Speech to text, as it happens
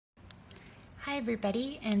Hi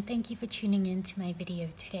everybody, and thank you for tuning in to my video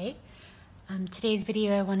today. Today's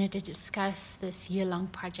video I wanted to discuss this year-long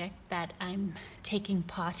project that I'm taking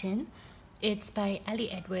part in. It's by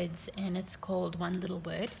Ali Edwards and it's called One Little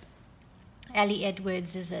Word. Ali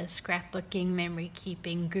Edwards is a scrapbooking,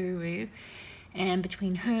 memory-keeping guru, and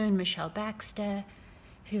between her and Michelle Baxter,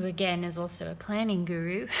 who again is also a planning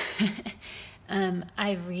guru,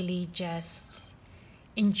 I've really just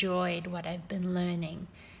enjoyed what I've been learning.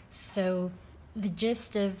 So the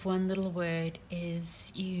gist of One Little Word is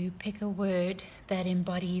you pick a word that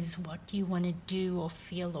embodies what you want to do or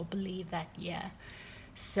feel or believe that year.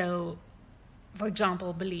 So, for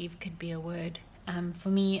example, believe could be a word. For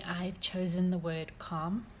me, I've chosen the word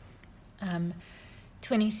calm.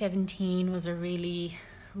 2017 was a really,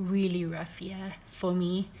 really rough year for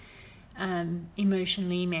me,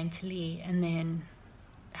 emotionally, mentally, and then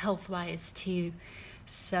health-wise too.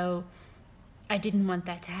 So I didn't want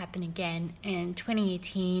that to happen again, and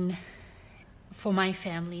 2018 for my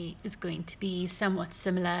family is going to be somewhat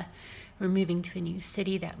similar. We're moving to a new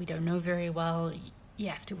city that we don't know very well. You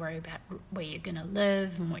have to worry about where you're going to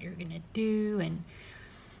live and what you're going to do,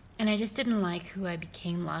 and I just didn't like who I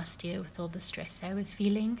became last year with all the stress I was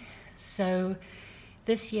feeling. So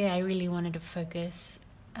this year I really wanted to focus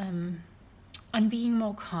on being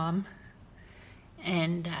more calm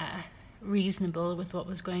and reasonable with what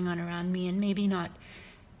was going on around me, and maybe not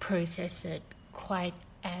process it quite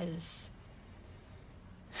as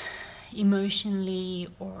emotionally,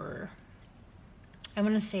 or I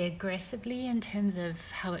want to say aggressively, in terms of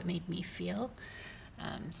how it made me feel.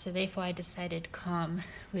 So therefore I decided calm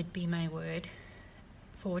would be my word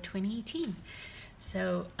for 2018.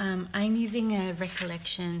 So I'm using a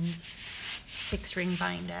Recollections 6-ring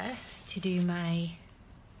binder to do my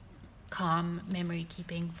calm memory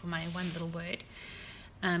keeping for my One Little Word.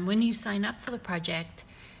 When you sign up for the project,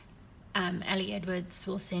 Ali Edwards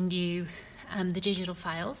will send you the digital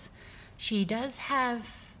files. She does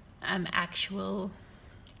have actual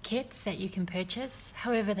kits that you can purchase.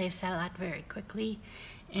 However, they sell out very quickly,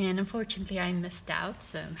 and unfortunately I missed out,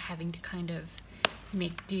 so I'm having to kind of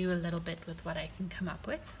make do a little bit with what I can come up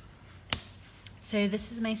with. So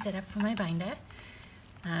this is my setup for my binder.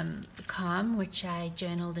 Calm, which I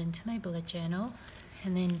journaled into my bullet journal,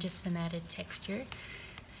 and then just some added texture.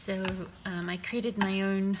 So I created my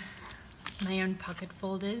own pocket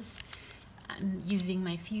folders using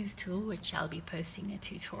my Fuse tool, which I'll be posting a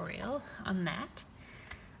tutorial on that.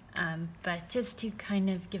 But just to kind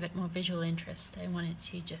of give it more visual interest, I wanted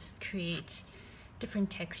to just create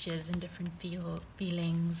different textures and different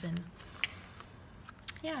feelings, and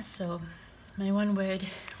yeah, so my one word,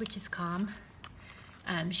 which is calm.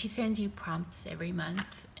 She sends you prompts every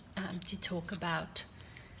month to talk about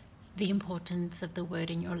the importance of the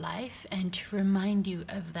word in your life and to remind you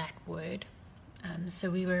of that word. So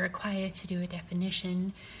we were required to do a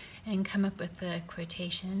definition and come up with a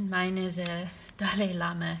quotation. Mine is a Dalai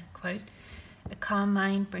Lama quote: "A calm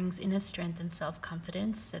mind brings inner strength and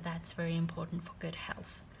self-confidence, so that's very important for good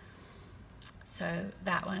health." So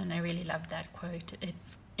that one, I really love that quote. It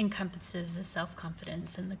encompasses the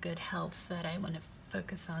self-confidence and the good health that I want to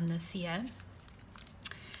focus on this year.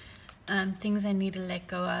 Things I need to let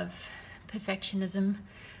go of: perfectionism,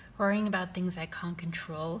 worrying about things I can't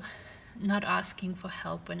control, not asking for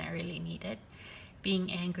help when I really need it,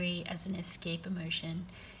 being angry as an escape emotion,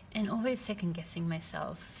 and always second-guessing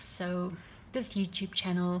myself. So this YouTube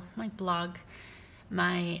channel, my blog,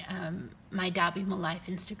 my Darby My Life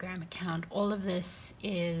Instagram account, all of this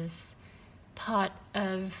is part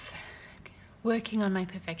of working on my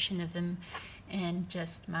perfectionism and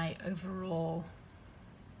just my overall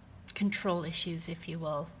control issues, if you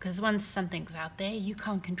will, because once something's out there, you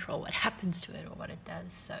can't control what happens to it or what it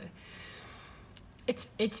does. So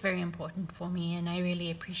it's very important for me, and I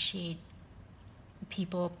really appreciate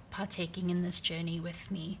people partaking in this journey with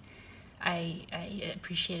me. I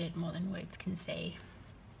appreciate it more than words can say.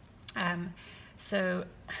 So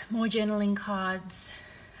more journaling cards.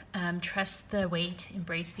 Trust the wait,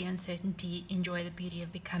 embrace the uncertainty, enjoy the beauty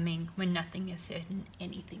of becoming. When nothing is certain,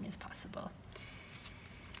 anything is possible.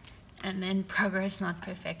 And then progress, not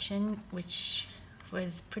perfection, which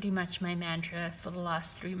was pretty much my mantra for the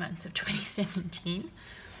last 3 months of 2017.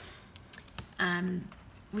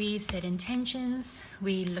 We set intentions,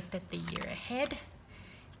 we looked at the year ahead,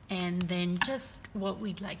 and then just what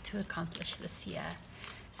we'd like to accomplish this year.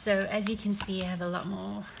 So as you can see, I have a lot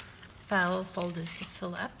more file folders to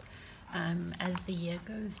fill up as the year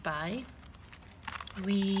goes by.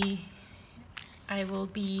 I will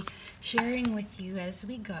be sharing with you as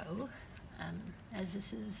we go, as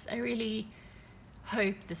this is a really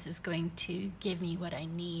hope this is going to give me what I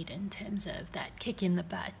need in terms of that kick in the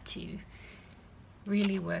butt to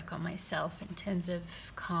really work on myself in terms of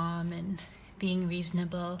calm and being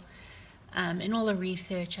reasonable. In all the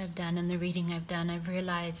research I've done and the reading I've done, I've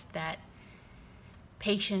realized that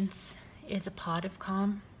patience is a part of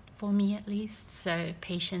calm, for me at least. So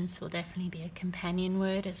patience will definitely be a companion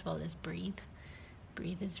word, as well as breathe.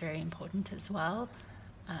 Breathe is very important as well.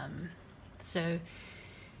 So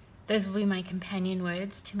those will be my companion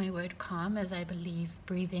words to my word calm, as I believe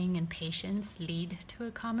breathing and patience lead to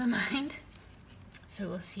a calmer mind. So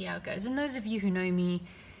we'll see how it goes. And those of you who know me,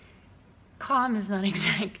 calm is not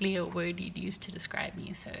exactly a word you'd use to describe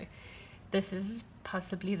me. So this is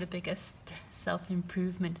possibly the biggest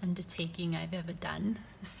self-improvement undertaking I've ever done.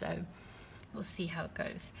 So we'll see how it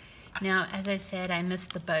goes. Now, as I said, I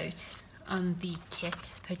missed the boat on the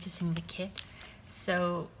kit, purchasing the kit.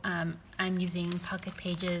 So I'm using Pocket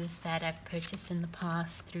Pages that I've purchased in the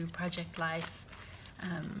past through Project Life.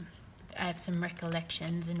 I have some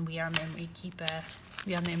recollections in We Are Memory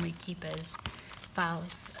Keepers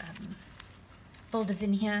files, folders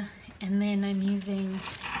in here. And then I'm using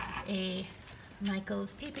a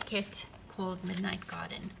Michaels paper kit called Midnight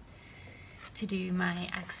Garden to do my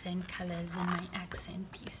accent colors and my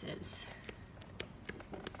accent pieces.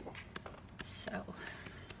 So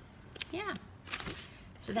yeah,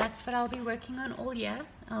 so that's what I'll be working on all year.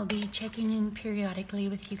 I'll be checking in periodically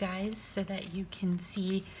with you guys so that you can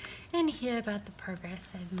see and hear about the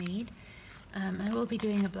progress I've made. I will be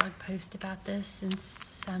doing a blog post about this in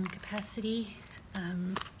some capacity.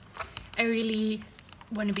 I really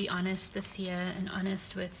want to be honest this year, and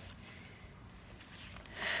honest with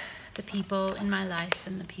the people in my life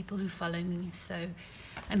and the people who follow me. So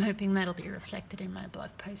I'm hoping that'll be reflected in my blog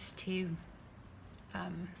post too.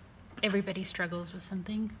 Everybody struggles with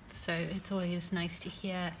something, so it's always nice to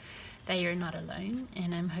hear that you're not alone,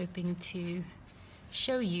 and I'm hoping to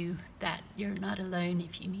show you that you're not alone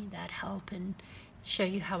if you need that help, and show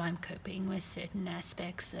you how I'm coping with certain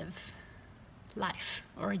aspects of life,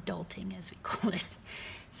 or adulting as we call it.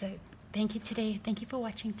 So thank you for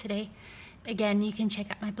watching today. Again, you can check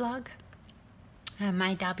out my blog,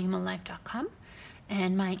 mydarbymulllife.com,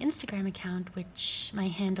 and my Instagram account, which my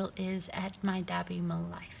handle is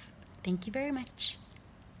 @mydarbymulllife. Thank you very much.